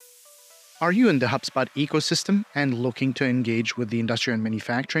Are you in the HubSpot ecosystem and looking to engage with the industrial and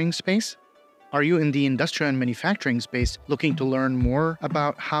manufacturing space? Are you in the industrial and manufacturing space looking to learn more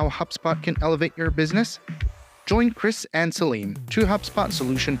about how HubSpot can elevate your business? Join Chris and Salim, two HubSpot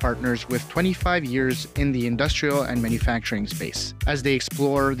solution partners with 25 years in the industrial and manufacturing space, as they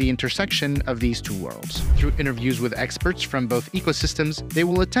explore the intersection of these two worlds. Through interviews with experts from both ecosystems, they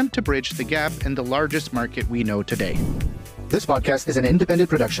will attempt to bridge the gap in the largest market we know today. This podcast is an independent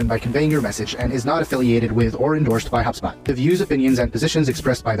production by Conveying Your Message and is not affiliated with or endorsed by HubSpot. The views, opinions, and positions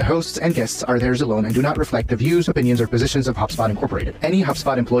expressed by the hosts and guests are theirs alone and do not reflect the views, opinions, or positions of HubSpot Incorporated. Any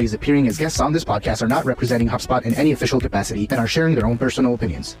HubSpot employees appearing as guests on this podcast are not representing HubSpot in any official capacity and are sharing their own personal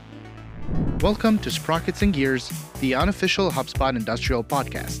opinions. Welcome to Sprockets and Gears, the unofficial HubSpot industrial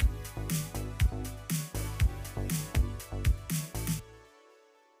podcast.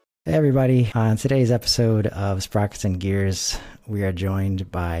 Hey everybody, on today's episode of Sprockets and Gears, we are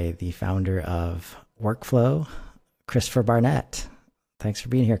joined by the founder of Workflow, Christopher Barnett. Thanks for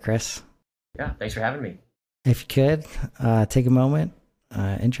being here, Chris. Yeah, thanks for having me. If you could, take a moment,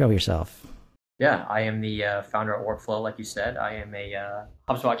 intro yourself. Yeah, I am the founder at Workflow, like you said. I am a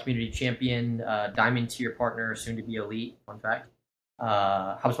HubSpot community champion, diamond tier partner, soon to be elite, fun fact.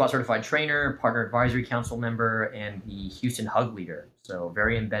 HubSpot certified trainer, partner advisory council member, and the Houston Hug leader. So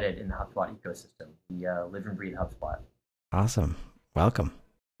very embedded in the HubSpot ecosystem. We live and breathe HubSpot. Awesome. Welcome.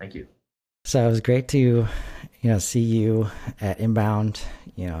 Thank you. So it was great to, see you at Inbound.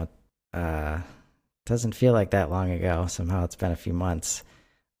 Doesn't feel like that long ago. Somehow it's been a few months.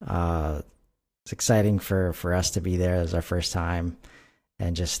 It's exciting for us to be there. It was our first time,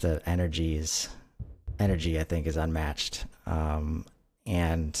 and just the energy, I think, is unmatched.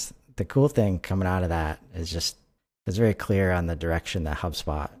 And the cool thing coming out of that is just, it's very clear on the direction that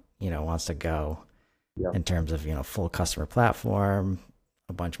HubSpot, wants to go in terms of, full customer platform,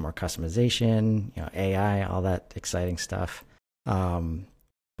 a bunch more customization, AI, all that exciting stuff. But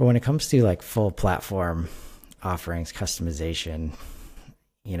when it comes to like full platform offerings, customization,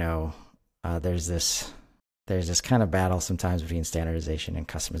 there's this kind of battle sometimes between standardization and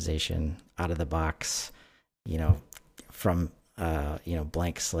customization out of the box, from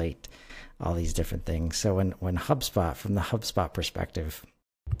blank slate, all these different things. So when HubSpot, from the HubSpot perspective,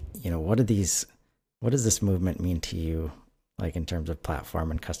 what does this movement mean to you, like in terms of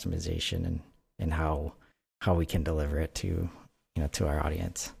platform and customization, and how we can deliver it to our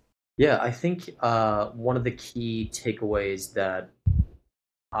audience? Yeah, I think one of the key takeaways that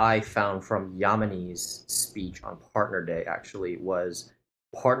I found from Yamini's speech on Partner Day actually was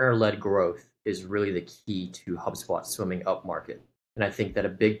partner-led growth is really the key to HubSpot swimming up market. And I think that a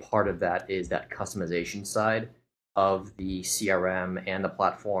big part of that is that customization side of the CRM and the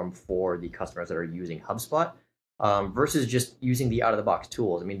platform for the customers that are using HubSpot versus just using the out-of-the-box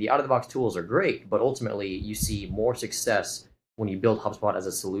tools. I mean, the out-of-the-box tools are great, but ultimately you see more success when you build HubSpot as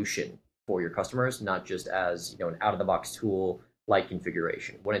a solution for your customers, not just as an out-of-the-box tool like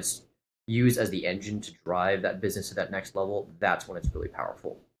configuration. When it's used as the engine to drive that business to that next level, that's when it's really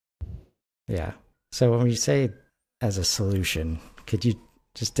powerful. Yeah. So when you say as a solution, could you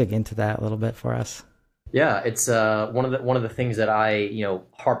just dig into that a little bit for us? Yeah, it's one of the things that I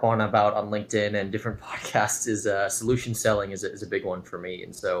harp on about on LinkedIn and different podcasts is solution selling is a big one for me.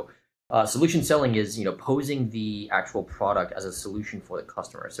 And so solution selling is posing the actual product as a solution for the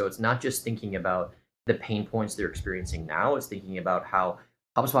customer. So it's not just thinking about the pain points they're experiencing now. It's thinking about how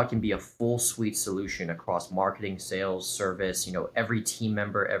HubSpot can be a full suite solution across marketing, sales, service, every team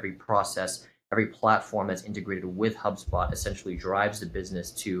member, every process, every platform that's integrated with HubSpot essentially drives the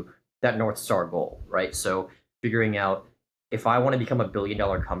business to that North Star goal, right? So figuring out, if I want to become $1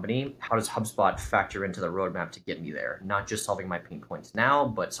 billion company, how does HubSpot factor into the roadmap to get me there? Not just solving my pain points now,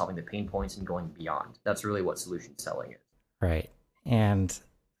 but solving the pain points and going beyond. That's really what solution selling is. Right. And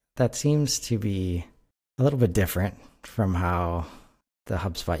that seems to be a little bit different from how the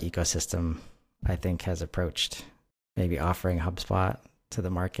HubSpot ecosystem, I think, has approached maybe offering HubSpot to the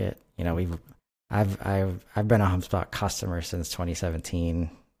market. I've been a HubSpot customer since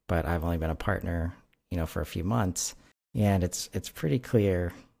 2017, but I've only been a partner, for a few months, and it's pretty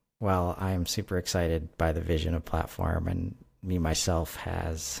clear. While I am super excited by the vision of platform, and me myself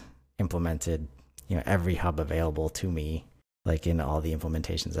has implemented, every hub available to me, like in all the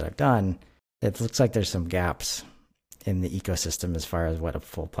implementations that I've done, it looks like there's some gaps in the ecosystem as far as what a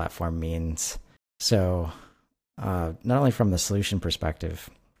full platform means. So not only from the solution perspective,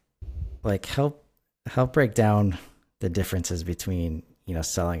 like help break down the differences between,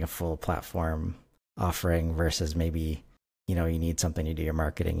 selling a full platform offering versus maybe, you need something to do your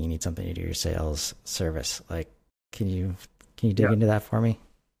marketing, you need something to do your sales, service. Like, can you dig into that for me?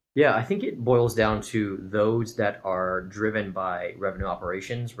 Yeah, I think it boils down to those that are driven by revenue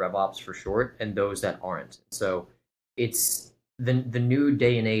operations, RevOps for short, and those that aren't. So it's the new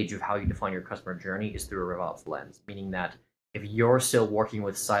day and age of how you define your customer journey is through a RevOps lens, meaning that if you're still working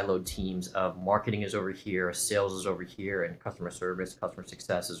with siloed teams of marketing is over here, sales is over here, and customer service, customer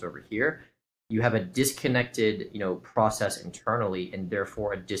success is over here, you have a disconnected, process internally and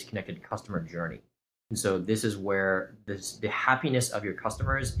therefore a disconnected customer journey. And so this is where the happiness of your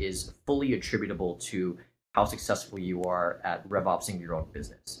customers is fully attributable to how successful you are at RevOpsing your own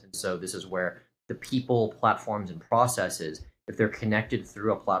business. And so this is where the people, platforms, and processes, if they're connected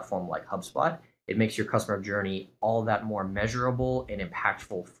through a platform like HubSpot, it makes your customer journey all that more measurable and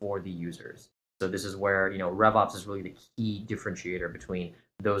impactful for the users. So this is where, RevOps is really the key differentiator between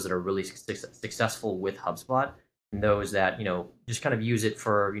those that are really successful with HubSpot and those that just kind of use it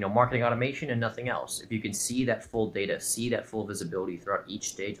for marketing automation and nothing else. If you can see that full data, see that full visibility throughout each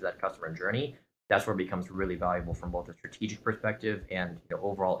stage of that customer journey, that's where it becomes really valuable from both a strategic perspective and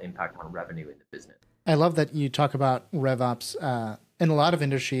overall impact on revenue in the business. I love that you talk about RevOps. In a lot of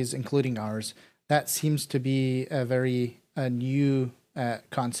industries, including ours, that seems to be a very new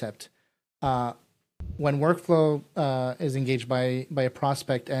concept. When workflow is engaged by a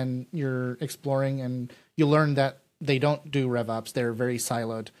prospect and you're exploring and you learn that they don't do RevOps, they're very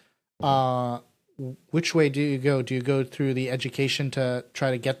siloed. Which way do you go? Do you go through the education to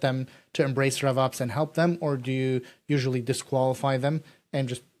try to get them to embrace RevOps and help them, or do you usually disqualify them? And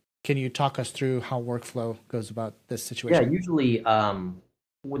just can you talk us through how workflow goes about this situation? Yeah, usually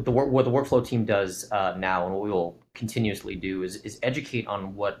what the workflow team does now, and what we will continuously do, is educate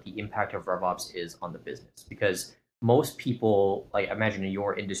on what the impact of RevOps is on the business. Because most people, like imagine in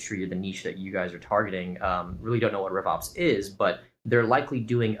your industry or the niche that you guys are targeting, really don't know what RevOps is, but they're likely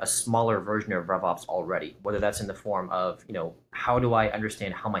doing a smaller version of RevOps already, whether that's in the form of, how do I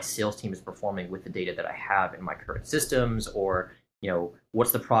understand how my sales team is performing with the data that I have in my current systems, or,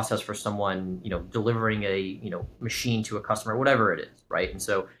 what's the process for someone, delivering a, machine to a customer, whatever it is, right? And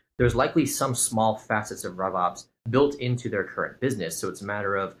so there's likely some small facets of RevOps built into their current business. So it's a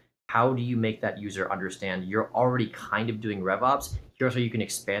matter of how do you make that user understand you're already kind of doing RevOps? Here's how you can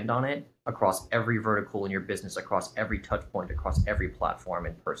expand on it across every vertical in your business, across every touch point, across every platform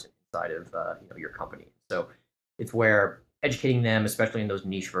and person inside of your company. So it's where educating them, especially in those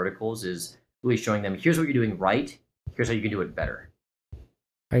niche verticals, is really showing them here's what you're doing right, here's how you can do it better.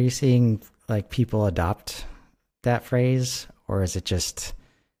 Are you seeing like people adopt that phrase, or is it just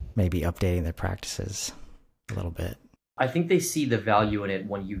maybe updating their practices a little bit? I think they see the value in it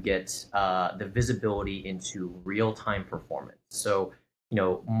when you get the visibility into real-time performance. So,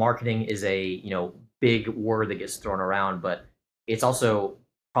 marketing is a, big word that gets thrown around, but it's also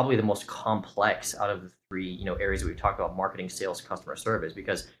probably the most complex out of the three, areas that we've talked about: marketing, sales, customer service,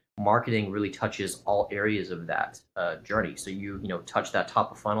 because marketing really touches all areas of that journey. So you touch that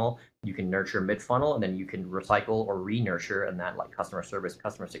top of funnel, you can nurture mid funnel, and then you can recycle or re-nurture in that like customer service,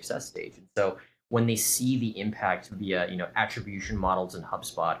 customer success stage. And so when they see the impact via attribution models in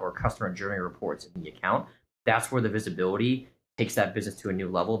HubSpot or customer journey reports in the account, that's where the visibility takes that business to a new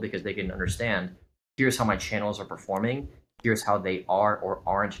level, because they can understand here's how my channels are performing, here's how they are or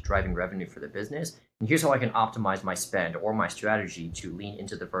aren't driving revenue for the business, and here's how I can optimize my spend or my strategy to lean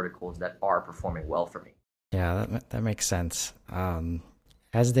into the verticals that are performing well for me. Yeah, that makes sense.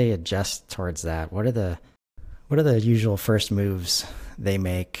 As they adjust towards that, what are the usual first moves they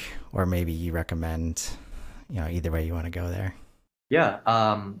make, or maybe you recommend? Either way you want to go there.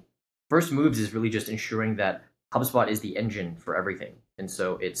 Yeah, first moves is really just ensuring that HubSpot is the engine for everything. And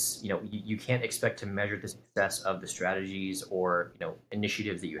so it's, you can't expect to measure the success of the strategies or,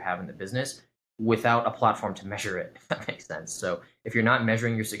 initiatives that you have in the business without a platform to measure it, if that makes sense. So if you're not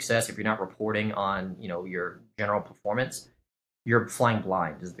measuring your success, if you're not reporting on, your general performance, you're flying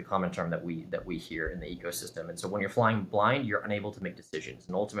blind is the common term that we hear in the ecosystem. And so when you're flying blind, you're unable to make decisions.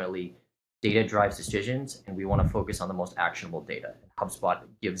 And ultimately, data drives decisions, and we want to focus on the most actionable data. HubSpot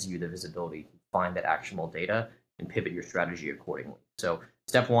gives you the visibility to find that actionable data and pivot your strategy accordingly. So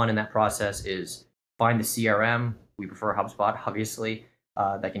step one in that process is find the CRM. We prefer HubSpot, obviously,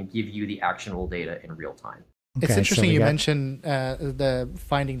 that can give you the actionable data in real time. Okay, it's interesting you mentioned the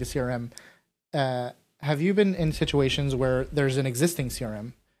finding the CRM. Have you been in situations where there's an existing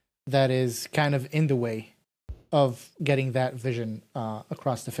CRM that is kind of in the way of getting that vision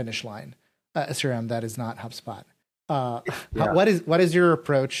across the finish line? A CRM that is not HubSpot. Yeah. What is your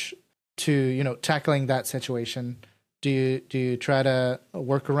approach to tackling that situation? Do you try to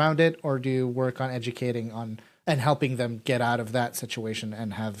work around it, or do you work on educating on and helping them get out of that situation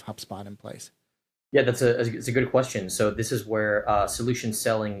and have HubSpot in place? Yeah, it's a good question. So this is where solution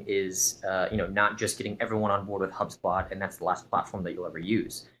selling is, not just getting everyone on board with HubSpot, and that's the last platform that you'll ever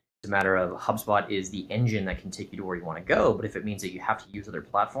use. It's a matter of HubSpot is the engine that can take you to where you want to go. But if it means that you have to use other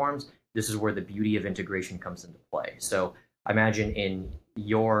platforms, this is where the beauty of integration comes into play. So I imagine in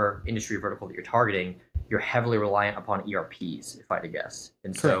your industry vertical that you're targeting, you're heavily reliant upon ERPs, if I had to guess.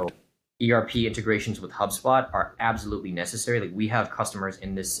 And so Correct. ERP integrations with HubSpot are absolutely necessary. Like we have customers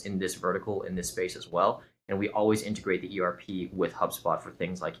in this vertical in this space as well, and we always integrate the ERP with HubSpot for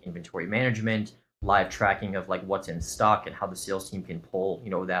things like inventory management, live tracking of like what's in stock, and how the sales team can pull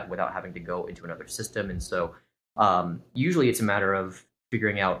that without having to go into another system. And so usually it's a matter of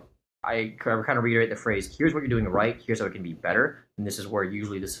figuring out. I kind of reiterate the phrase: here's what you're doing right, here's how it can be better, and this is where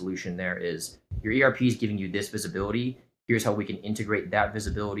usually the solution there is your ERP is giving you this visibility. Here's how we can integrate that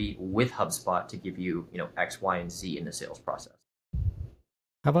visibility with HubSpot to give you, X, Y, and Z in the sales process.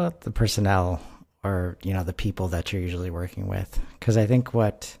 How about the personnel or, the people that you're usually working with? Because I think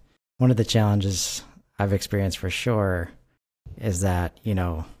one of the challenges I've experienced for sure is that,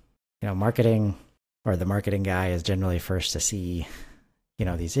 marketing or the marketing guy is generally first to see,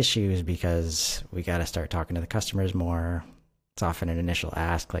 these issues because we got to start talking to the customers more. It's often an initial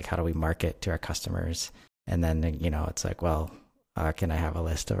ask, like, how do we market to our customers? And then, it's like, well, can I have a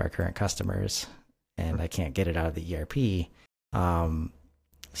list of our current customers? And I can't get it out of the ERP.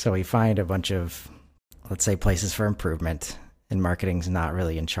 So we find a bunch of, let's say, places for improvement, and marketing's not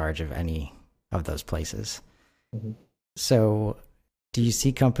really in charge of any of those places. Mm-hmm. So do you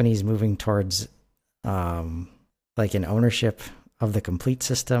see companies moving towards like an ownership of the complete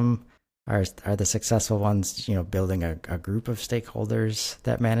system? Are the successful ones, building a group of stakeholders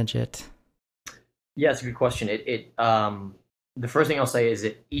that manage it? Yeah, it's a good question. The first thing I'll say is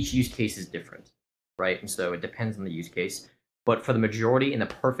that each use case is different, right? And so it depends on the use case. But for the majority, in the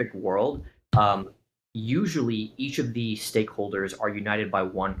perfect world, usually each of the stakeholders are united by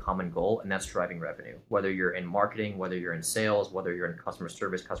one common goal, and that's driving revenue. Whether you're in marketing, whether you're in sales, whether you're in customer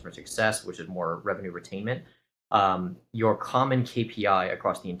service, customer success, which is more revenue retainment, your common KPI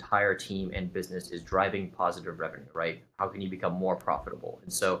across the entire team and business is driving positive revenue, right? How can you become more profitable?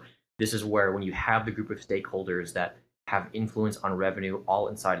 And so this is where when you have the group of stakeholders that have influence on revenue all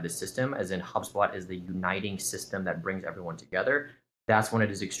inside of the system, as in HubSpot is the uniting system that brings everyone together, that's when it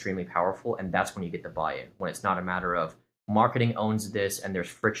is extremely powerful, and that's when you get the buy-in. When it's not a matter of marketing owns this and there's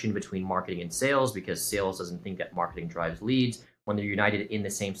friction between marketing and sales because sales doesn't think that marketing drives leads. When they're united in the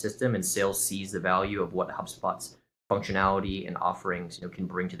same system and sales sees the value of what HubSpot's functionality and offerings can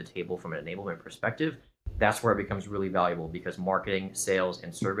bring to the table from an enablement perspective, that's where it becomes really valuable because marketing, sales,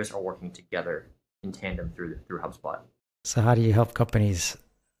 and service are working together in tandem through HubSpot. So how do you help companies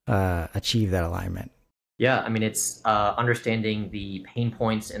achieve that alignment? Yeah, I mean, it's understanding the pain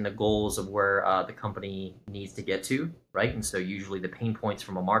points and the goals of where the company needs to get to, right? And so usually the pain points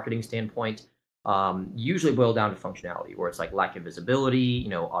from a marketing standpoint usually boil down to functionality, where it's like lack of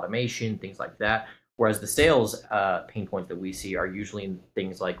visibility, automation, things like that. Whereas the sales pain points that we see are usually in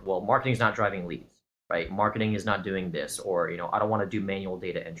things like, well, marketing's not driving leads, right? Marketing is not doing this, or, I don't want to do manual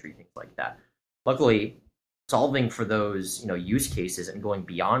data entry, things like that. Luckily, solving for those, use cases and going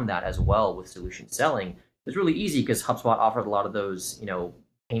beyond that as well with solution selling is really easy because HubSpot offers a lot of those,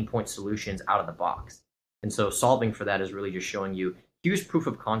 pain point solutions out of the box. And so solving for that is really just showing you, here's proof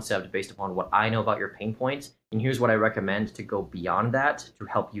of concept based upon what I know about your pain points, and here's what I recommend to go beyond that to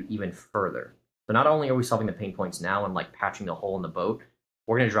help you even further. So not only are we solving the pain points now and like patching the hole in the boat,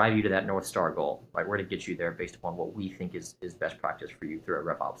 we're going to drive you to that North Star goal, right? We're going to get you there based upon what we think is best practice for you through a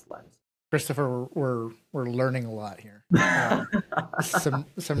RevOps lens. Christopher, we're learning a lot here. Some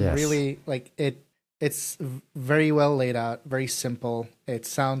Yes. Really it's very well laid out, very simple. It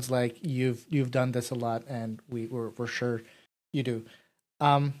sounds like you've done this a lot, and we're sure you do.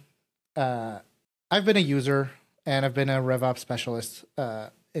 I've been a user and I've been a RevOps specialist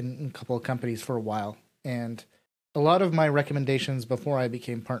in a couple of companies for a while, and a lot of my recommendations before I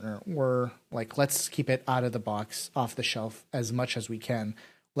became partner were like, let's keep it out of the box, off the shelf as much as we can.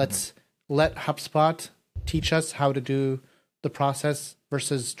 Let's let HubSpot teach us how to do the process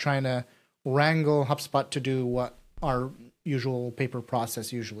versus trying to wrangle HubSpot to do what our usual paper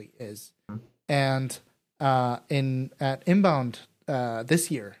process usually is. And at Inbound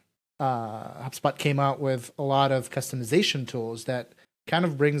this year, HubSpot came out with a lot of customization tools that kind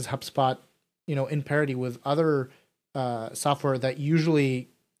of brings HubSpot, in parity with other software that usually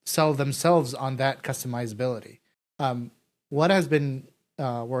sell themselves on that customizability. What has been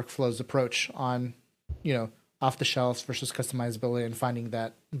Workflow's approach on, off the shelves versus customizability and finding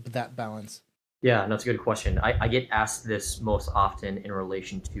that balance? Yeah, that's a good question. I get asked this most often in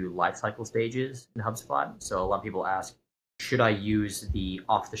relation to lifecycle stages in HubSpot. So a lot of people ask, should I use the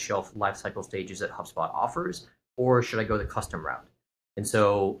off-the-shelf lifecycle stages that HubSpot offers, or should I go the custom route? And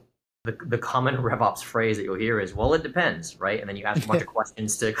so the common RevOps phrase that you'll hear is, well, it depends, right? And then you ask a bunch of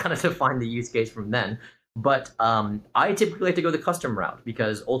questions to kind of define the use case from then. But I typically like to go the custom route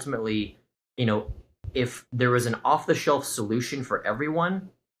because ultimately, if there was an off-the-shelf solution for everyone,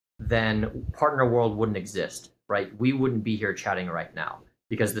 then partner world wouldn't exist, right? We wouldn't be here chatting right now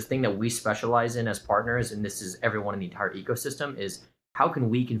because the thing that we specialize in as partners, and this is everyone in the entire ecosystem, is how can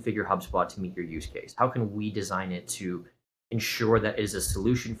we configure HubSpot to meet your use case? How can we design it to ensure that it is a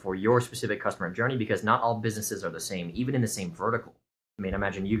solution for your specific customer journey? Because not all businesses are the same, even in the same vertical. I mean, I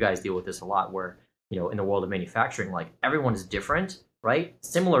imagine you guys deal with this a lot where, in the world of manufacturing, like everyone is different, right?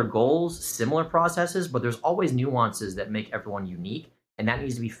 Similar goals, similar processes, but there's always nuances that make everyone unique. And that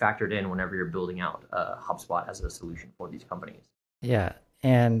needs to be factored in whenever you're building out HubSpot as a solution for these companies. Yeah.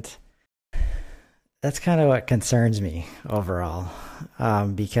 And that's kind of what concerns me overall.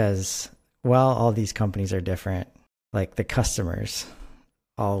 Because while all these companies are different, like the customers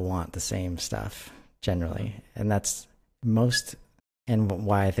all want the same stuff generally. And that's and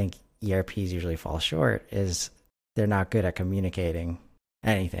why I think ERPs usually fall short is they're not good at communicating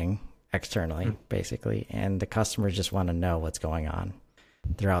anything externally, basically. And the customers just want to know what's going on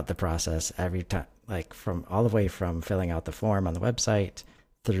throughout the process every time, like from all the way from filling out the form on the website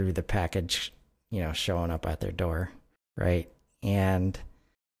through the package, showing up at their door, right? And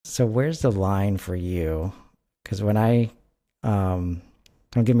so where's the line for you? Because when don't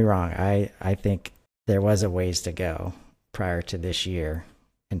get me wrong, I think there was a ways to go prior to this year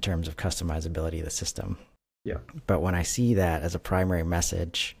in terms of customizability of the system. Yeah. But when I see that as a primary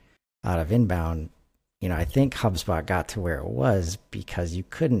message out of inbound, I think HubSpot got to where it was because you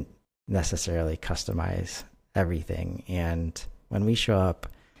couldn't necessarily customize everything. And when we show up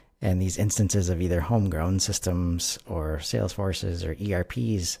in these instances of either homegrown systems or Salesforces or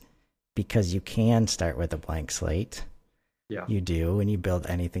ERPs, because you can start with a blank slate, you do, and you build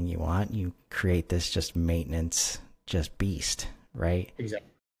anything you want. You create this just maintenance, just beast, right? Exactly.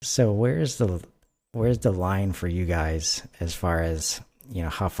 So where's the line for you guys as far as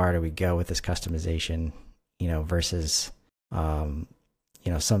how far do we go with this customization, versus,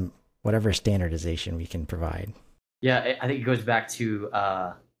 some whatever standardization we can provide? Yeah, I think it goes back to,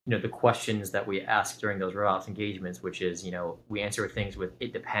 the questions that we ask during those RevOps engagements, which is, we answer things with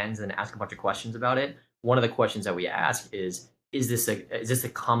it depends and ask a bunch of questions about it. One of the questions that we ask is this a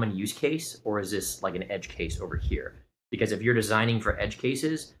common use case or is this like an edge case over here? Because if you're designing for edge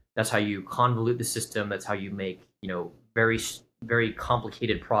cases, that's how you convolute the system. That's how you make, very, very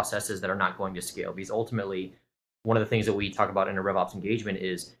complicated processes that are not going to scale. Because ultimately, one of the things that we talk about in a RevOps engagement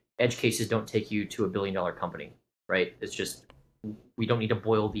is edge cases don't take you to $1 billion company, right? It's just, we don't need to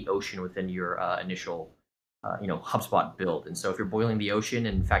boil the ocean within your initial, HubSpot build. And so if you're boiling the ocean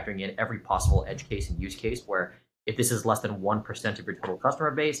and factoring in every possible edge case and use case, where if this is less than 1% of your total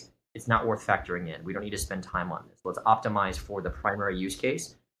customer base, it's not worth factoring in. We don't need to spend time on this. Let's optimize for the primary use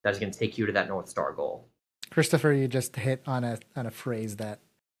case that is going to take you to that North Star goal. Christopher, you just hit on a phrase that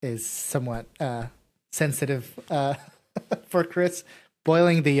is somewhat sensitive for Chris.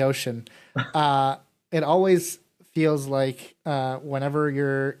 Boiling the ocean. It always feels like whenever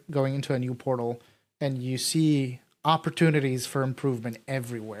you're going into a new portal and you see opportunities for improvement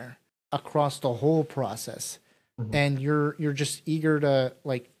everywhere across the whole process, and you're just eager to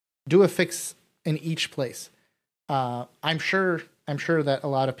do a fix in each place. I'm sure that a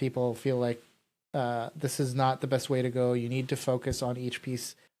lot of people feel like this is not the best way to go. You need to focus on each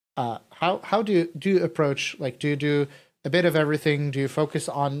piece. How do you approach, do you do a bit of everything? Do you focus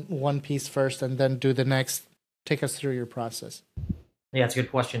on one piece first and then do the next? Take us through your process. Yeah, it's a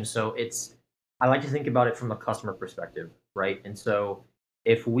good question. So I like to think about it from a customer perspective, right? And so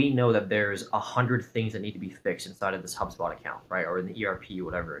if we know that there's 100 things that need to be fixed inside of this HubSpot account, right, or in the ERP,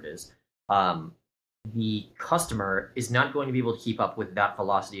 whatever it is, the customer is not going to be able to keep up with that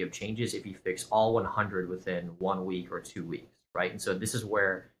velocity of changes if you fix all 100 within 1 week or 2 weeks, right? And so this is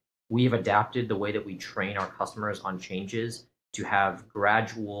where we have adapted the way that we train our customers on changes to have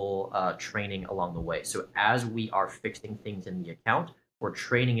gradual training along the way. So as we are fixing things in the account, we're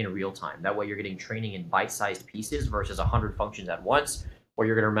training in real time. That way you're getting training in bite-sized pieces versus 100 functions at once, where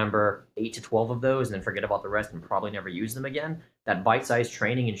you're going to remember 8 to 12 of those and then forget about the rest and probably never use them again. That bite-sized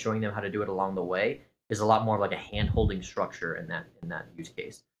training and showing them how to do it along the way is a lot more like a hand-holding structure in that use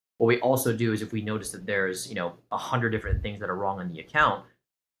case. What we also do is if we notice that there's 100 different things that are wrong in the account,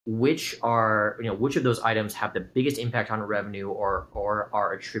 which of those items have the biggest impact on revenue or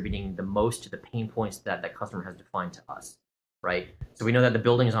are attributing the most to the pain points that that customer has defined to us, right? So we know that the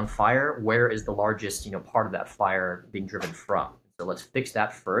building is on fire. Where is the largest, part of that fire being driven from? So let's fix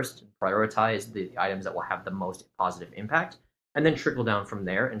that first, prioritize the items that will have the most positive impact, and then trickle down from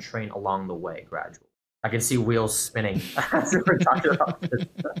there and train along the way gradually. I can see wheels spinning as we're talking about this.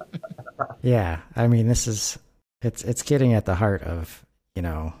 Yeah, I mean, it's getting at the heart of,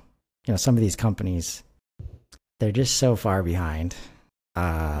 some of these companies, they're just so far behind,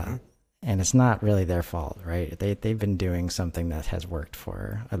 and it's not really their fault, right? They've been doing something that has worked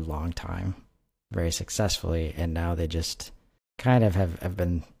for a long time, very successfully, and now they just kind of have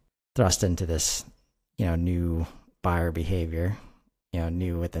been thrust into this, new buyer behavior,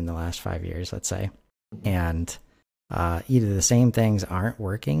 new within the last 5 years, let's say, and either the same things aren't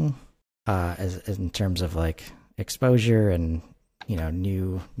working, as in terms of like exposure and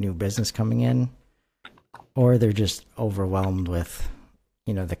new business coming in, or they're just overwhelmed with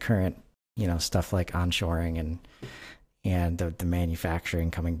the current stuff like onshoring and the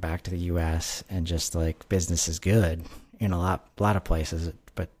manufacturing coming back to the US, and just like business is good in a lot of places,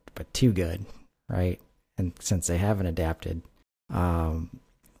 but too good, right? And since they haven't adapted,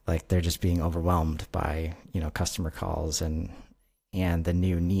 like they're just being overwhelmed by customer calls and the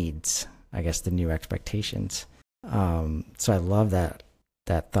new needs, I guess, the new expectations. So I love that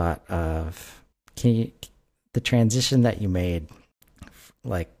thought of the transition that you made,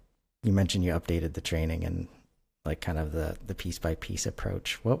 like you mentioned you updated the training and like kind of the piece by piece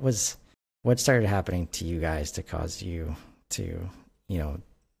approach. What started happening to you guys to cause you to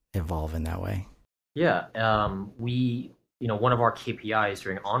evolve in that way? Yeah, one of our KPIs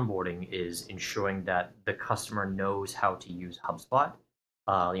during onboarding is ensuring that the customer knows how to use HubSpot,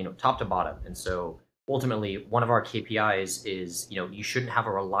 top to bottom. And so ultimately, one of our KPIs is, you shouldn't have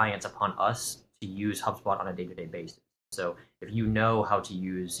a reliance upon us to use HubSpot on a day-to-day basis. So if you know how to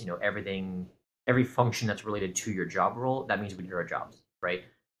use, every function that's related to your job role, that means we did our jobs, right?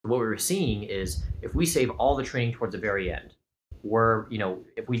 What we were seeing is if we save all the training towards the very end,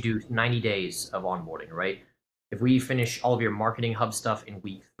 if we do 90 days of onboarding, right? If we finish all of your marketing hub stuff in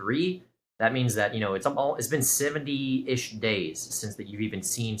week 3, that means that it's been 70-ish days since that you've even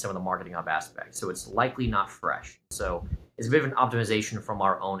seen some of the marketing hub aspects. So it's likely not fresh. So it's a bit of an optimization from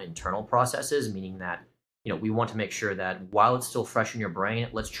our own internal processes, meaning that we want to make sure that while it's still fresh in your brain,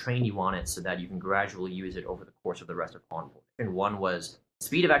 let's train you on it so that you can gradually use it over the course of the rest of onboarding. And one was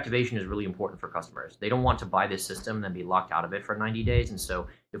speed of activation is really important for customers. They don't want to buy this system and then be locked out of it for 90 days. And so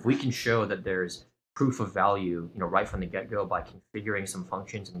if we can show that there's proof of value, right from the get-go by configuring some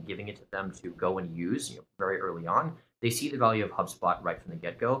functions and giving it to them to go and use, very early on, they see the value of HubSpot right from the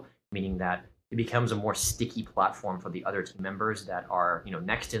get-go, meaning that it becomes a more sticky platform for the other team members that are,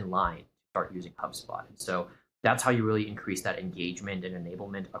 next in line to start using HubSpot. And so that's how you really increase that engagement and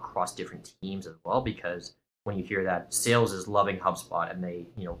enablement across different teams as well, because when you hear that sales is loving HubSpot and they,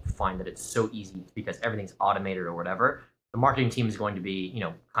 find that it's so easy because everything's automated or whatever, the marketing team is going to be,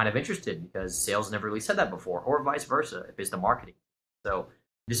 kind of interested because sales never really said that before, or vice versa if it's the marketing. So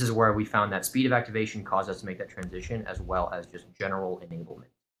this is where we found that speed of activation caused us to make that transition, as well as just general enablement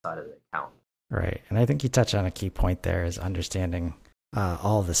side of the account. Right. And I think you touch on a key point there is understanding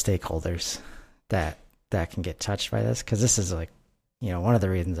all the stakeholders that can get touched by this. Because this is like, one of the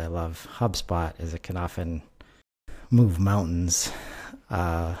reasons I love HubSpot is it can often move mountains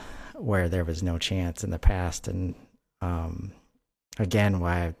where there was no chance in the past. And again,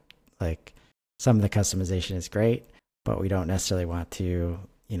 why like some of the customization is great, but we don't necessarily want to,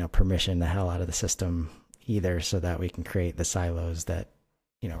 permission the hell out of the system either, so that we can create the silos that,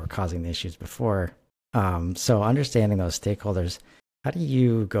 were causing the issues before. So understanding those stakeholders, how do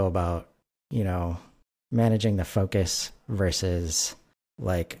you go about, managing the focus versus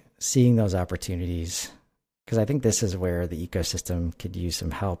like seeing those opportunities? Because I think this is where the ecosystem could use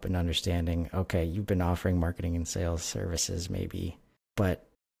some help in understanding, okay, you've been offering marketing and sales services maybe, but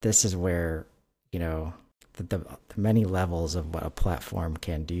this is where, the many levels of what a platform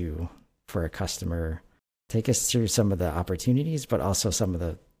can do for a customer. Take us through some of the opportunities, but also some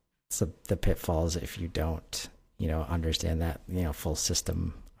of the pitfalls if you don't, understand that, full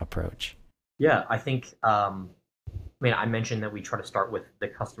system approach. Yeah, I think, I mentioned that we try to start with the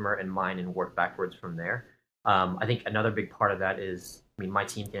customer in mind and work backwards from there. I think another big part of that is, my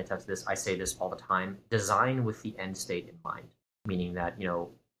team can attest to this. I say this all the time: design with the end state in mind. Meaning that,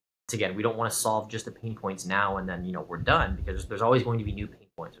 again, we don't want to solve just the pain points now and then, we're done, because there's always going to be new pain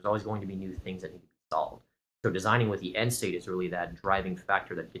points. There's always going to be new things that need to be solved. So designing with the end state is really that driving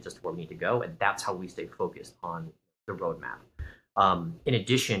factor that gets us to where we need to go, and that's how we stay focused on the roadmap. In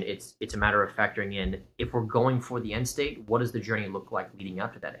addition, it's a matter of factoring in, if we're going for the end state, what does the journey look like leading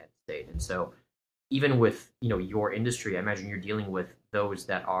up to that end state? And so even with your industry, I imagine you're dealing with those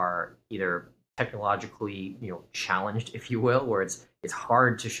that are either technologically challenged, if you will, where it's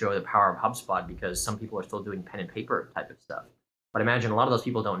hard to show the power of HubSpot because some people are still doing pen and paper type of stuff. But imagine a lot of those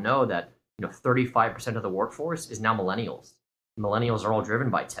people don't know that 35% of the workforce is now millennials. Millennials are all driven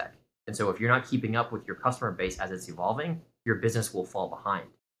by tech. And so if you're not keeping up with your customer base as it's evolving, your business will fall behind.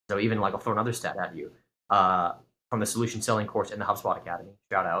 So even I'll throw another stat at you. From the solution selling course in the HubSpot Academy,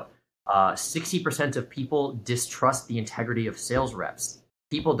 shout out, 60% of people distrust the integrity of sales reps.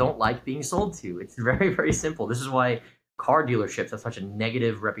 People don't like being sold to. It's very, very simple. This is why car dealerships have such a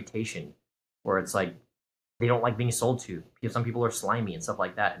negative reputation, where it's like they don't like being sold to because some people are slimy and stuff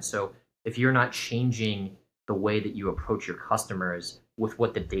like that. And so if you're not changing the way that you approach your customers with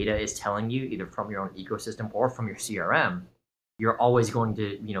what the data is telling you, either from your own ecosystem or from your CRM, you're always going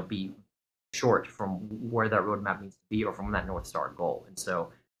to be short from where that roadmap needs to be or from that North Star goal. And so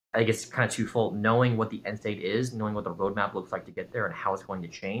I think it's kind of twofold: knowing what the end state is, knowing what the roadmap looks like to get there and how it's going to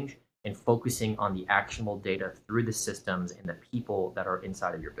change, and focusing on the actionable data through the systems and the people that are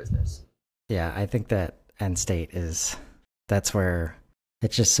inside of your business. Yeah, I think that end state that's where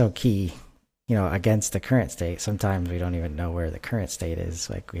it's just so key, against the current state. Sometimes we don't even know where the current state is.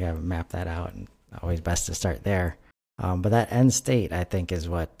 Like, we haven't mapped that out, and always best to start there. But that end state, I think, is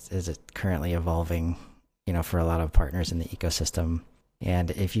what is currently evolving, for a lot of partners in the ecosystem.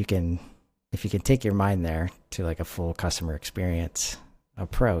 And if you can take your mind there to like a full customer experience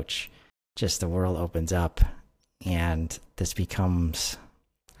approach, just the world opens up, and this becomes,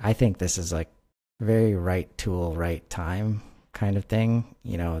 I think this is like very right tool, right time kind of thing.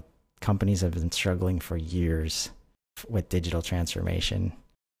 Companies have been struggling for years with digital transformation,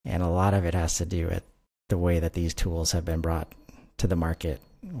 and a lot of it has to do with the way that these tools have been brought to the market,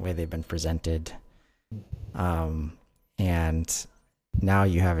 the way they've been presented. And now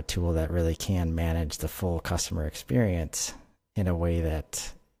you have a tool that really can manage the full customer experience in a way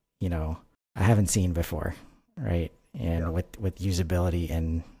that, I haven't seen before, right? And with usability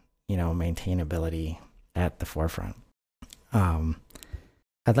and, maintainability at the forefront.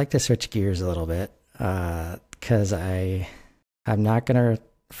 I'd like to switch gears a little bit, because I'm not going to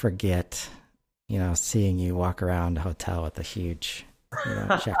forget, seeing you walk around a hotel with a huge,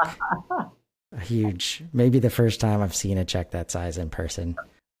 check. Maybe the first time I've seen a check that size in person.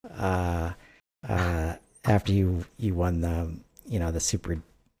 After you won the super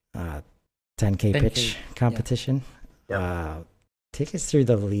 10K pitch competition. Yeah. Take us through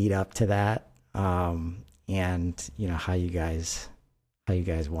the lead up to that, and how you guys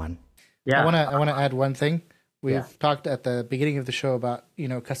won. Yeah, I want to add one thing. We've talked at the beginning of the show about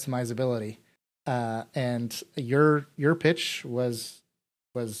customizability, and your pitch was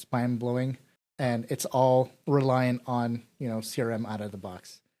mind blowing, and it's all reliant on CRM out of the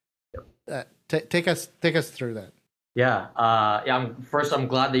box. Take us through that. I'm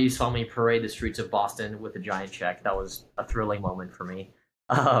glad that you saw me parade the streets of Boston with a giant check. That was a thrilling moment for me.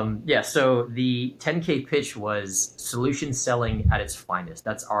 So the 10K pitch was solution selling at its finest.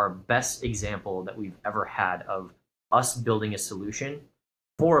 That's our best example that we've ever had of us building a solution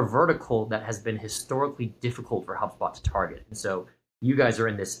for a vertical that has been historically difficult for HubSpot to target. And so you guys are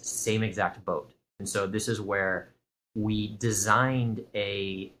in this same exact boat. And so this is where we designed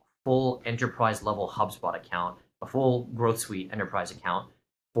a full enterprise level HubSpot account, a full Growth Suite enterprise account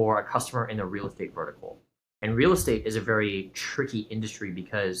for a customer in the real estate vertical. And real estate is a very tricky industry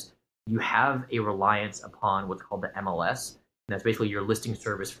because you have a reliance upon what's called the MLS. And that's basically your listing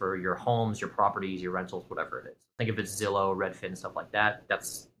service for your homes, your properties, your rentals, whatever it is. Think if it's Zillow, Redfin, stuff like that.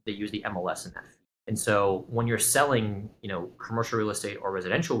 They use the MLS in that. And so when you're selling, commercial real estate or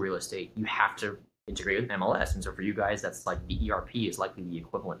residential real estate, you have to integrate with MLS. And so for you guys, that's like the ERP is likely the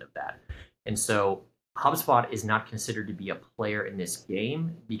equivalent of that. And so HubSpot is not considered to be a player in this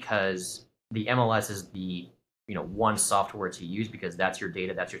game because the MLS is the one software to use because that's your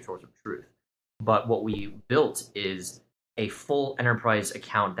data, that's your source of truth. But what we built is a full enterprise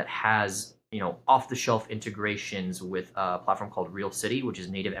account that has off-the-shelf integrations with a platform called Real City, which is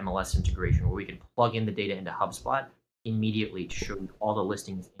native MLS integration, where we can plug in the data into HubSpot immediately to show you all the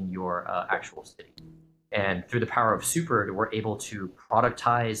listings in your actual city. And through the power of Super, we're able to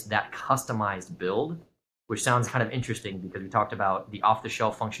productize that customized build, which sounds kind of interesting because we talked about the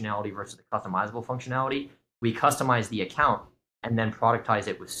off-the-shelf functionality versus the customizable functionality. We customize the account and then productize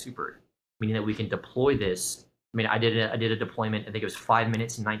it with Super, meaning that we can deploy this. I did a deployment. I think it was 5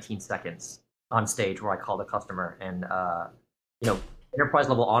 minutes and 19 seconds on stage where I called a customer, and enterprise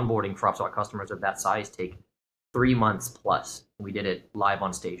level onboarding for HubSpot customers of that size take 3 months plus. We did it live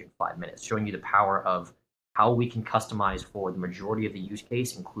on stage in 5 minutes, showing you the power of how we can customize for the majority of the use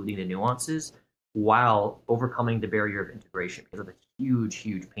case, including the nuances, while overcoming the barrier of integration. Because of the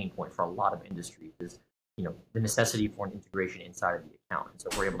huge pain point for a lot of industries is, the necessity for an integration inside of the account. And so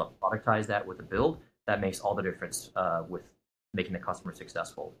if we're able to productize that with a build, that makes all the difference with making the customer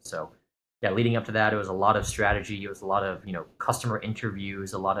successful. So yeah, leading up to that, it was a lot of strategy. It was a lot of, customer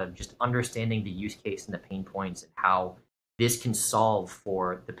interviews, a lot of just understanding the use case and the pain points and how this can solve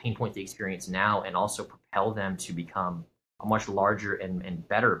for the pain point they experience now and also propel them to become a much larger and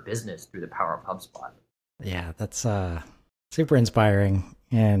better business through the power of HubSpot. Yeah, that's super inspiring,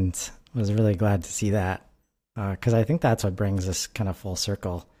 and was really glad to see that, because I think that's what brings us kind of full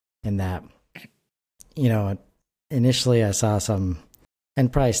circle in that, initially I saw some,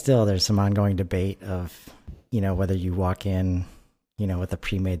 and probably still there's some ongoing debate of, whether you walk in, with a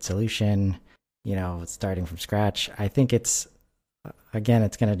pre-made solution, starting from scratch. I think it's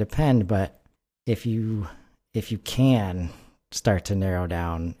going to depend, but if you can start to narrow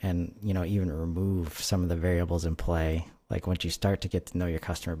down and, even remove some of the variables in play, like once you start to get to know your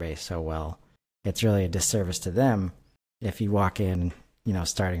customer base so well, it's really a disservice to them if you walk in,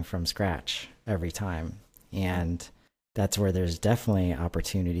 starting from scratch every time. And that's where there's definitely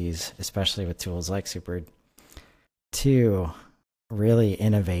opportunities, especially with tools like Super, to really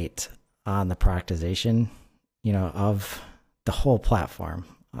innovate on the productization, of the whole platform.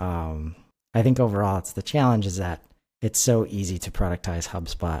 I think overall it's the challenge is that it's so easy to productize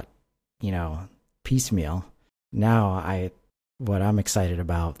HubSpot, piecemeal. Now what I'm excited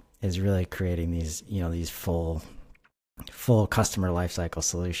about is really creating these, these full customer lifecycle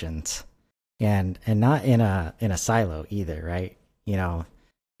solutions, and not in a silo either, right? You're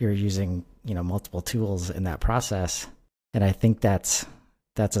using, multiple tools in that process. And I think that's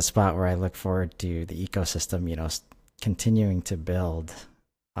a spot where I look forward to the ecosystem, continuing to build,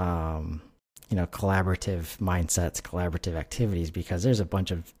 collaborative mindsets, collaborative activities, because there's a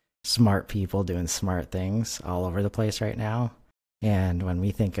bunch of smart people doing smart things all over the place right now. And when we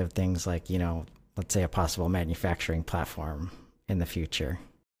think of things like, let's say a possible manufacturing platform in the future,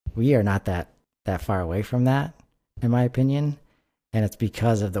 we are not that far away from that, in my opinion. And it's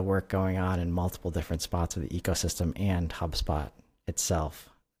because of the work going on in multiple different spots of the ecosystem and HubSpot itself.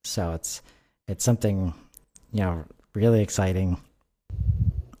 So it's something, really exciting.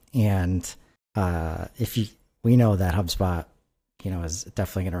 And we know that HubSpot, is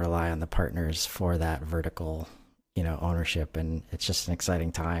definitely going to rely on the partners for that vertical, ownership. And it's just an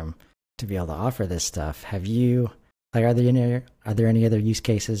exciting time to be able to offer this stuff. Are there any other use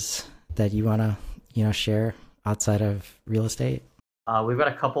cases that you want to, share outside of real estate? We've got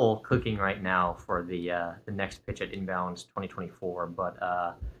a couple cooking right now for the next pitch at Inbound 2024,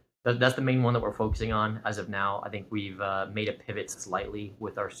 but that's the main one that we're focusing on as of now. I think we've made a pivot slightly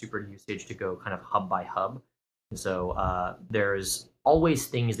with our Super usage to go kind of hub by hub. And so there's always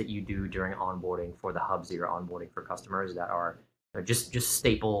things that you do during onboarding for the hubs that you're onboarding for customers that are just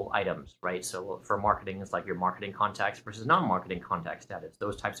staple items, right? So for marketing, it's like your marketing contacts versus non-marketing contact status,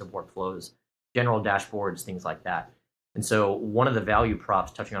 those types of workflows, general dashboards, things like that. And so one of the value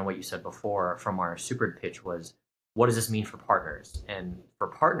props, touching on what you said before from our Super pitch, was what does this mean for partners? And for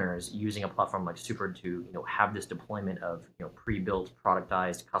partners, using a platform like Super to have this deployment of pre-built,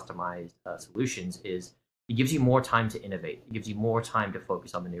 productized, customized solutions is it gives you more time to innovate. It gives you more time to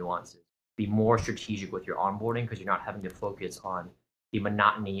focus on the nuances. Be more strategic with your onboarding because you're not having to focus on the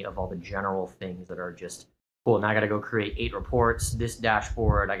monotony of all the general things that are just cool. Now I got to go create 8 reports, this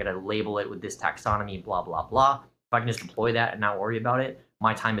dashboard. I got to label it with this taxonomy, blah blah blah. If I can just deploy that and not worry about it,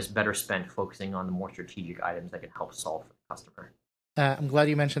 my time is better spent focusing on the more strategic items that can help solve for the customer. I'm glad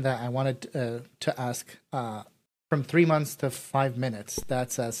you mentioned that. I wanted to ask from 3 months to 5 minutes.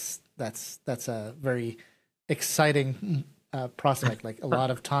 That's a very exciting prospect. Like a lot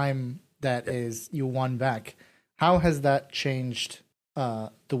of time that is you won back. How has that changed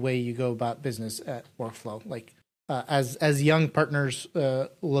the way you go about business at Workflow? Like as young partners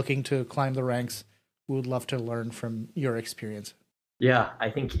looking to climb the ranks, we would love to learn from your experience. Yeah, I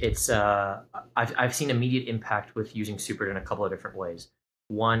think it's I've seen immediate impact with using Super in a couple of different ways.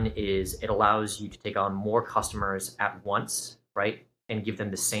 One is it allows you to take on more customers at once, right? And give them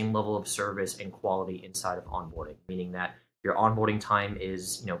the same level of service and quality inside of onboarding, meaning that your onboarding time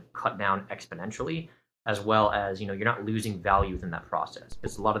is, cut down exponentially, as well as, you're not losing value within that process.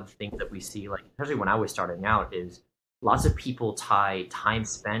 Because a lot of the things that we see, like especially when I was starting out, is lots of people tie time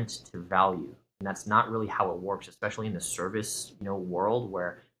spent to value. And that's not really how it works, especially in the service, world,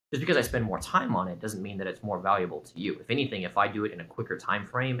 where just because I spend more time on it doesn't mean that it's more valuable to you. If anything, if I do it in a quicker time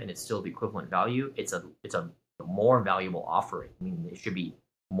frame and it's still the equivalent value, it's a more valuable offering. I mean, it should be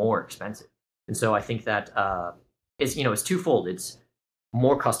more expensive. And so I think that it's twofold. It's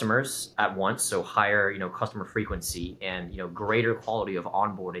more customers at once, so higher customer frequency and greater quality of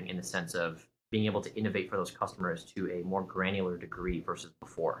onboarding in the sense of being able to innovate for those customers to a more granular degree versus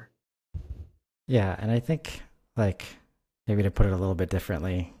before. Yeah, and I think like maybe to put it a little bit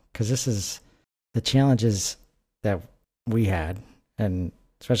differently, because this is the challenges that we had, and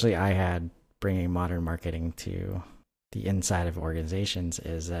especially I had bringing modern marketing to the inside of organizations,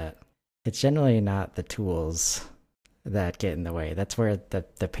 is that it's generally not the tools that get in the way. That's where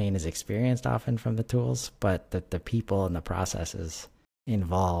the pain is experienced often from the tools, but the people and the processes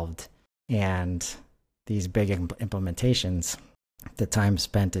involved and these big implementations, the time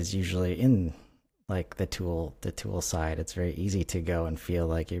spent is usually in like the tool side. It's very easy to go and feel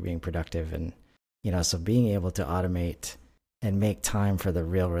like you're being productive, and so being able to automate and make time for the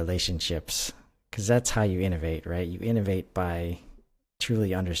real relationships, because that's how you innovate, right? You innovate by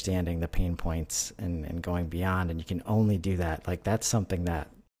truly understanding the pain points and going beyond, and you can only do that. Like that's something that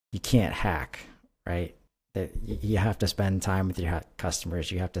you can't hack, right? That you have to spend time with your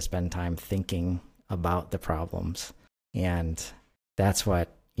customers. You have to spend time thinking about the problems, and that's what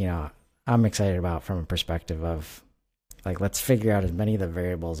I'm excited about from a perspective of like, let's figure out as many of the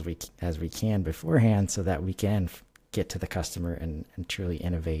variables as we can beforehand so that we can get to the customer and truly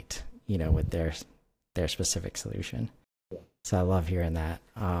innovate, with their specific solution. So I love hearing that.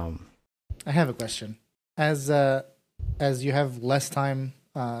 I have a question. As you have less time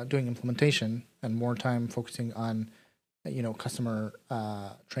doing implementation and more time focusing on, customer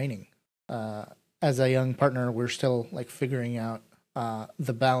training, as a young partner, we're still like figuring out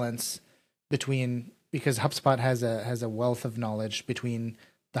the balance between, because HubSpot has a wealth of knowledge between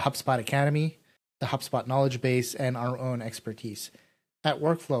the HubSpot Academy, the HubSpot knowledge base, and our own expertise. At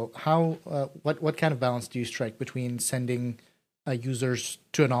Workflow, what kind of balance do you strike between sending users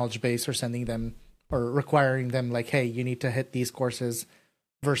to a knowledge base or sending them or requiring them like, hey, you need to hit these courses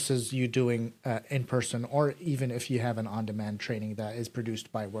versus you doing in person, or even if you have an on-demand training that is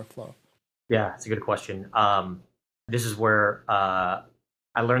produced by Workflow? Yeah, it's a good question. This is where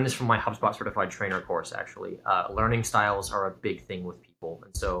I learned this from my HubSpot certified trainer course, actually. Learning styles are a big thing with people.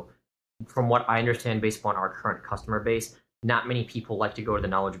 And so from what I understand, based upon our current customer base, not many people like to go to the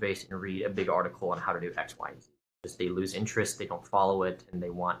knowledge base and read a big article on how to do X, Y, and Z. Just they lose interest, they don't follow it, and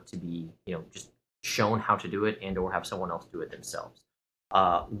they want to be, just shown how to do it and or have someone else do it themselves.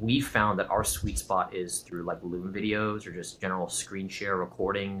 We found that our sweet spot is through like Loom videos or just general screen share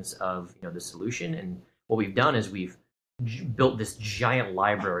recordings of the solution. And what we've done is we've built this giant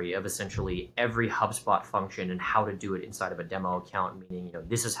library of essentially every HubSpot function and how to do it inside of a demo account, meaning,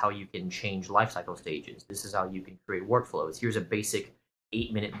 this is how you can change lifecycle stages. This is how you can create workflows. Here's a basic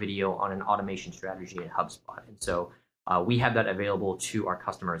 8-minute video on an automation strategy in HubSpot. And so we have that available to our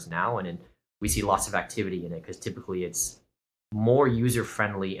customers now, and we see lots of activity in it because typically it's more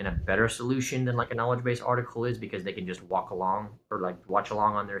user-friendly and a better solution than like a knowledge-based article is, because they can just walk along or like watch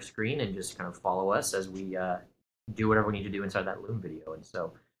along on their screen and just kind of follow us as we do whatever we need to do inside that Loom video. And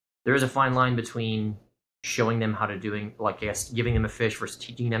so there is a fine line between showing them how to doing, like, I guess, giving them a fish versus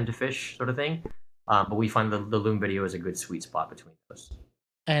teaching them to fish sort of thing. But we find the Loom video is a good sweet spot between those.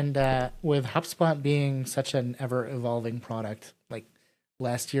 And with HubSpot being such an ever-evolving product, like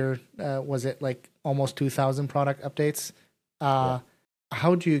last year, was it like almost 2,000 product updates?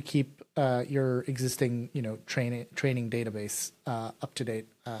 How do you keep your existing, training database up to date?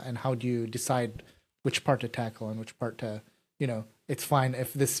 And how do you decide which part to tackle and which part to, it's fine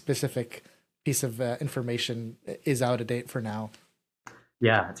if this specific piece of information is out of date for now?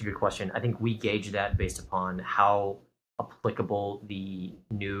 Yeah, that's a good question. I think we gauge that based upon how applicable the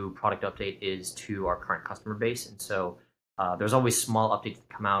new product update is to our current customer base. And so there's always small updates that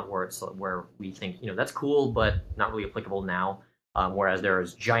come out where we think, that's cool, but not really applicable now. Whereas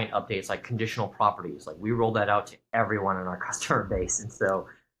there's giant updates like conditional properties. Like we roll that out to everyone in our customer base. And so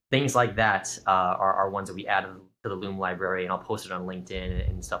things like that are ones that we add to the Loom library, and I'll post it on LinkedIn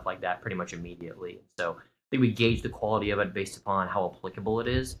and stuff like that pretty much immediately. So I think we gauge the quality of it based upon how applicable it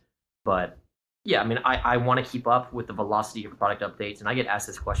is. But yeah, I mean, I want to keep up with the velocity of product updates, and I get asked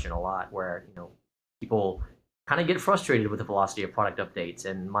this question a lot where, people kind of get frustrated with the velocity of product updates.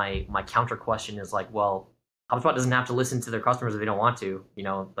 And my counter question is like, well, HubSpot doesn't have to listen to their customers if they don't want to.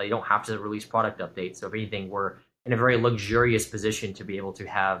 They don't have to release product updates. So if anything, we're in a very luxurious position to be able to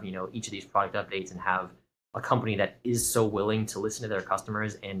have, each of these product updates and have a company that is so willing to listen to their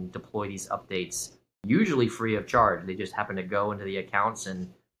customers and deploy these updates, usually free of charge. They just happen to go into the accounts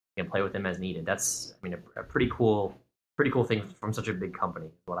and play with them as needed. That's, a pretty cool thing from such a big company,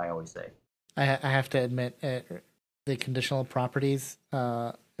 is what I always say. I have to admit, the conditional properties.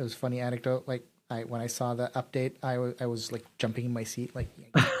 It was a funny anecdote. Like when I saw the update, I was like jumping in my seat, like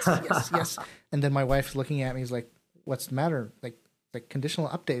yes, yes, yes. And then my wife's looking at me, is like, "What's the matter? Like conditional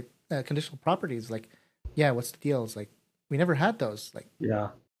update, conditional properties. Like, yeah, what's the deal?" It's like we never had those. Like, Yeah.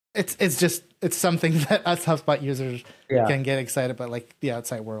 it's just it's something that us HubSpot users Yeah. can get excited, but like the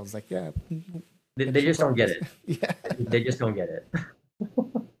outside world's like, yeah, They just don't get it. yeah. They just don't get it.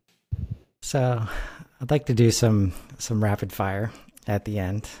 So I'd like to do some rapid fire at the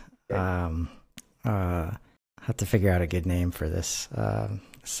end. Okay. Have to figure out a good name for this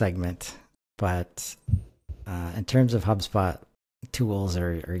segment, but in terms of HubSpot tools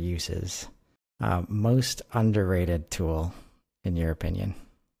or uses, most underrated tool in your opinion?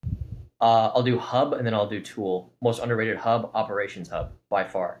 I'll do hub and then I'll do tool. Most underrated hub, operations hub, by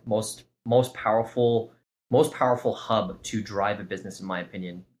far. Most powerful hub to drive a business, in my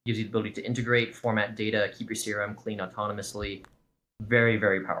opinion. Gives you the ability to integrate, format data, keep your CRM clean autonomously. Very,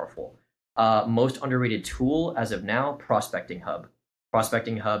 very powerful. Most underrated tool as of now, prospecting hub.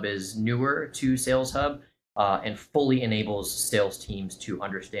 Prospecting hub is newer to Sales Hub and fully enables sales teams to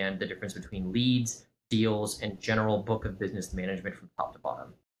understand the difference between leads, deals, and general book of business management from top to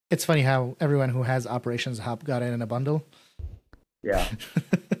bottom. It's funny how everyone who has Operations Hub got it in a bundle. Yeah.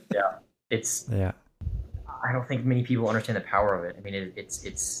 Yeah. Yeah. I don't think many people understand the power of it. I mean,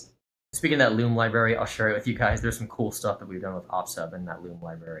 it's speaking of that Loom library, I'll share it with you guys. There's some cool stuff that we've done with Ops Hub in that Loom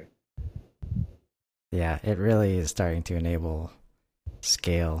library. Yeah, it really is starting to enable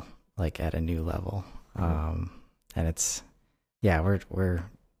scale like at a new level. And it's, yeah, we're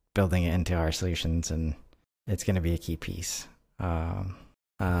building it into our solutions, and it's going to be a key piece.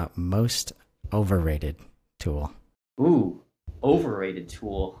 Most overrated tool. Ooh, overrated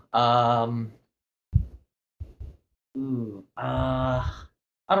tool. I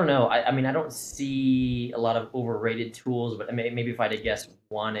don't know. I mean, I don't see a lot of overrated tools, but maybe if I had to guess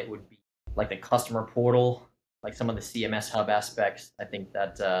one, it would be like the customer portal, like some of the CMS Hub aspects. I think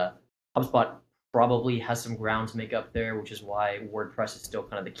that HubSpot probably has some ground to make up there, which is why WordPress is still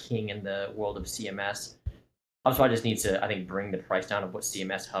kind of the king in the world of CMS. HubSpot just needs to, I think, bring the price down of what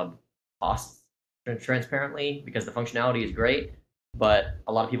CMS Hub costs transparently, because the functionality is great, but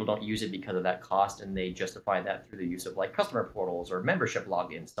a lot of people don't use it because of that cost, and they justify that through the use of like customer portals or membership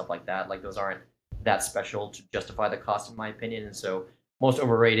logins, stuff like that. Like those aren't that special to justify the cost, in my opinion. And so most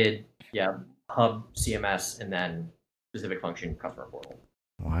overrated, yeah, Hub, CMS, and then specific function customer portal.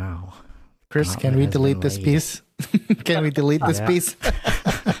 Wow. Chris, can we delete this piece? Can we delete this piece?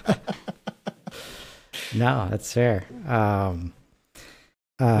 No, that's fair.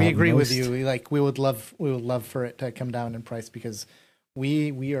 We agree with you. We would love for it to come down in price, because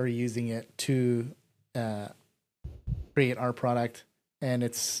we are using it to create our product, and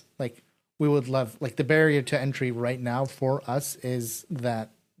it's like we would love, like, the barrier to entry right now for us is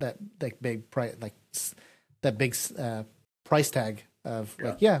that big price, like that big price tag of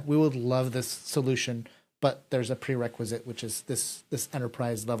we would love this solution, but there's a prerequisite, which is this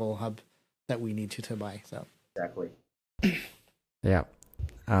enterprise level hub that we need to buy. So exactly. Yeah.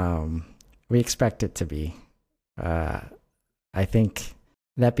 We expect it to be. I think,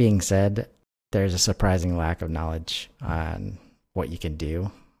 that being said, there's a surprising lack of knowledge on what you can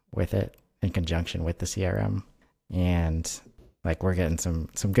do with it in conjunction with the CRM. And like, we're getting some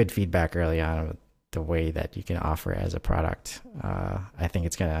good feedback early on of the way that you can offer it as a product. I think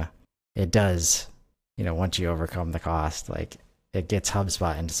it does, once you overcome the cost, like, it gets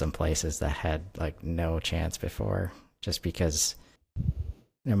HubSpot into some places that had like no chance before, just because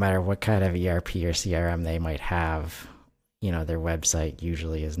no matter what kind of ERP or CRM they might have, their website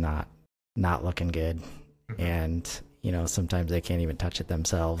usually is not looking good. And, sometimes they can't even touch it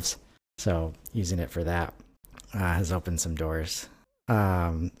themselves. So using it for that has opened some doors.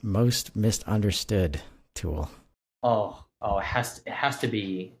 Most misunderstood tool. Oh, it has to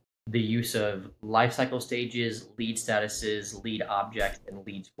be the use of lifecycle stages, lead statuses, lead objects, and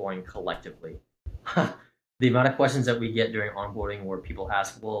lead scoring collectively. The amount of questions that we get during onboarding where people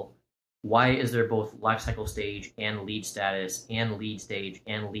ask, well, why is there both lifecycle stage and lead status and lead stage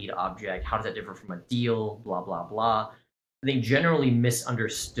and lead object? How does that differ from a deal? Blah, blah, blah. I think generally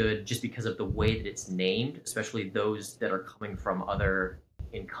misunderstood just because of the way that it's named, especially those that are coming from other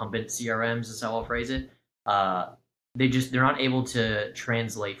incumbent CRMs, is how I'll phrase it. They're not able to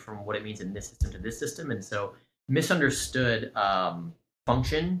translate from what it means in this system to this system. And so misunderstood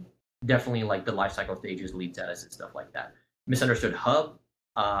function, definitely like the lifecycle stages, lead status, and stuff like that. Misunderstood hub,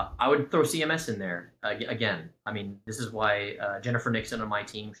 I would throw CMS in there. Again, I mean, this is why Jennifer Nixon on my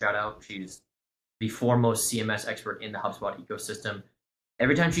team, shout out, she's the foremost CMS expert in the HubSpot ecosystem.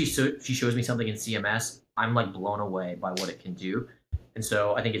 every time she shows me something in CMS, I'm like blown away by what it can do. And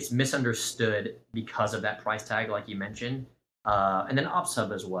so I think it's misunderstood because of that price tag, like you mentioned. And then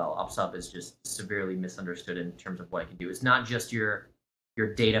OpsHub as well. OpsHub is just severely misunderstood in terms of what it can do. It's not just your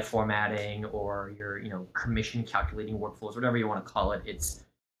data formatting or your commission calculating workflows, whatever you want to call it.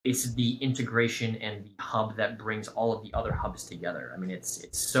 It's the integration and the hub that brings all of the other hubs together. I mean, it's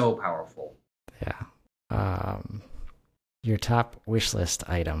so powerful. Yeah. Your top wish list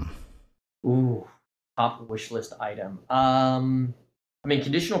item. Ooh, top wish list item. I mean,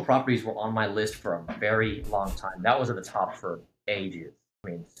 conditional properties were on my list for a very long time. That was at the top for ages. I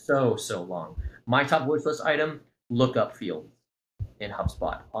mean, so long. My top wish list item, lookup fields in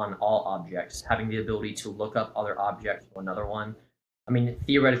HubSpot on all objects, having the ability to look up other objects to another one. I mean,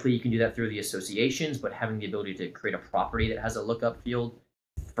 theoretically, you can do that through the associations, but having the ability to create a property that has a lookup field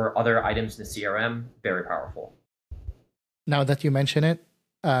for other items in the CRM, very powerful. Now that you mention it,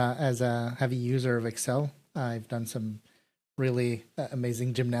 as a heavy user of Excel, I've done some really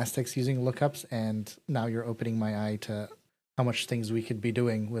amazing gymnastics using lookups, and now you're opening my eye to how much things we could be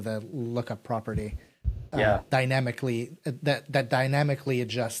doing with a lookup property. Dynamically, that dynamically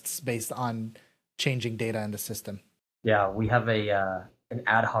adjusts based on changing data in the system. Yeah, we have an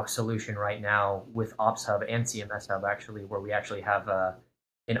ad hoc solution right now with OpsHub and CMS Hub, actually, where we actually have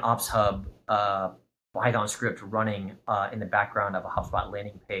an OpsHub Python script running in the background of a HubSpot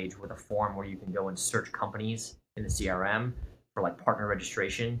landing page with a form where you can go and search companies in the CRM for like partner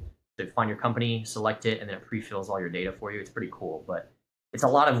registration. So find your company, select it, and then it pre-fills all your data for you. It's pretty cool, but it's a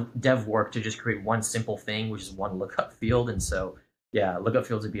lot of dev work to just create one simple thing, which is one lookup field. And so, yeah, lookup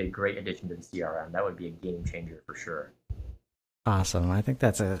fields would be a great addition to the CRM. That would be a game changer for sure. Awesome. I think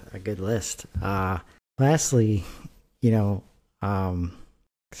that's a good list. Lastly, because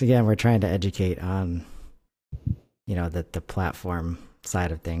again, we're trying to educate on, the platform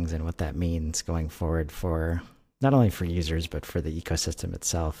side of things and what that means going forward for not only for users, but for the ecosystem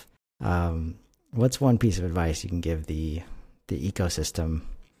itself. What's one piece of advice you can give the ecosystem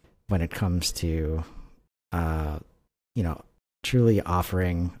when it comes to, truly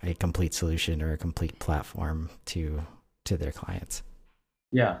offering a complete solution or a complete platform to their clients?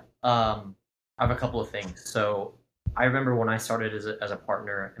 Yeah. I have a couple of things. So I remember when I started as a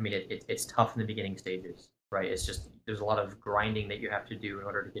partner, I mean, it's tough in the beginning stages, right? It's just, there's a lot of grinding that you have to do in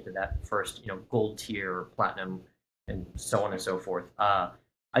order to get to that first, gold tier or platinum and so on and so forth. I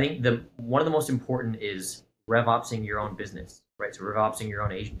think one of the most important is RevOpsing your own business, right? So RevOpsing your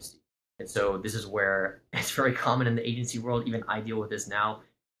own agency. And so this is where it's very common in the agency world. Even I deal with this now.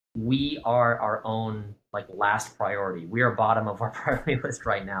 We are our own last priority. We are bottom of our priority list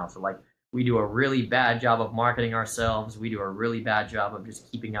right now. So we do a really bad job of marketing ourselves. We do a really bad job of just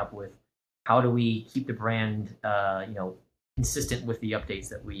keeping up with how do we keep the brand, consistent with the updates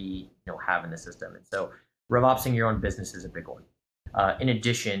that we have in the system. And so RevOpsing your own business is a big one. In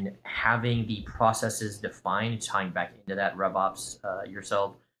addition, having the processes defined, tying back into that RevOps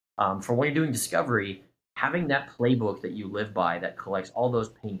yourself, for when you're doing discovery, having that playbook that you live by that collects all those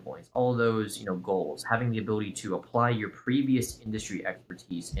pain points, all those goals, having the ability to apply your previous industry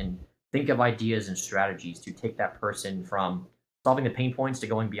expertise and think of ideas and strategies to take that person from solving the pain points to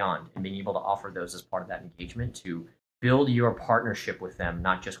going beyond and being able to offer those as part of that engagement to build your partnership with them,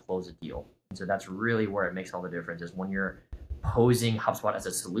 not just close a deal. And so that's really where it makes all the difference, is when you're posing HubSpot as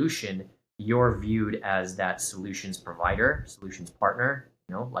a solution, you're viewed as that solutions provider, solutions partner,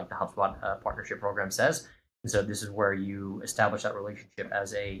 like the HubSpot partnership program says. And so this is where you establish that relationship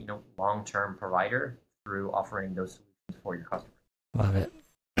as a long-term provider through offering those solutions for your customers. Love it.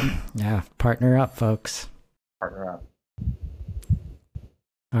 Yeah, partner up, folks. Partner up.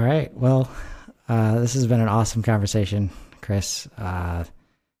 All right. Well, this has been an awesome conversation, Chris.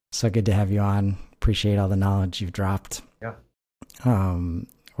 So good to have you on. Appreciate all the knowledge you've dropped. Yeah.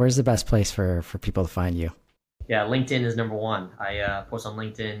 Where's the best place for people to find you? Yeah, LinkedIn is number one. I post on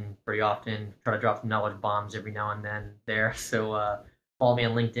LinkedIn pretty often, try to drop some knowledge bombs every now and then there. So follow me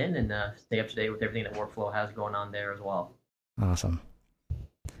on LinkedIn and stay up to date with everything that Workflow has going on there as well. Awesome.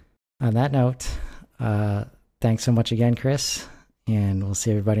 On that note, thanks so much again, Chris, and we'll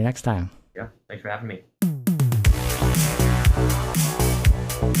see everybody next time. Yeah, thanks for having me.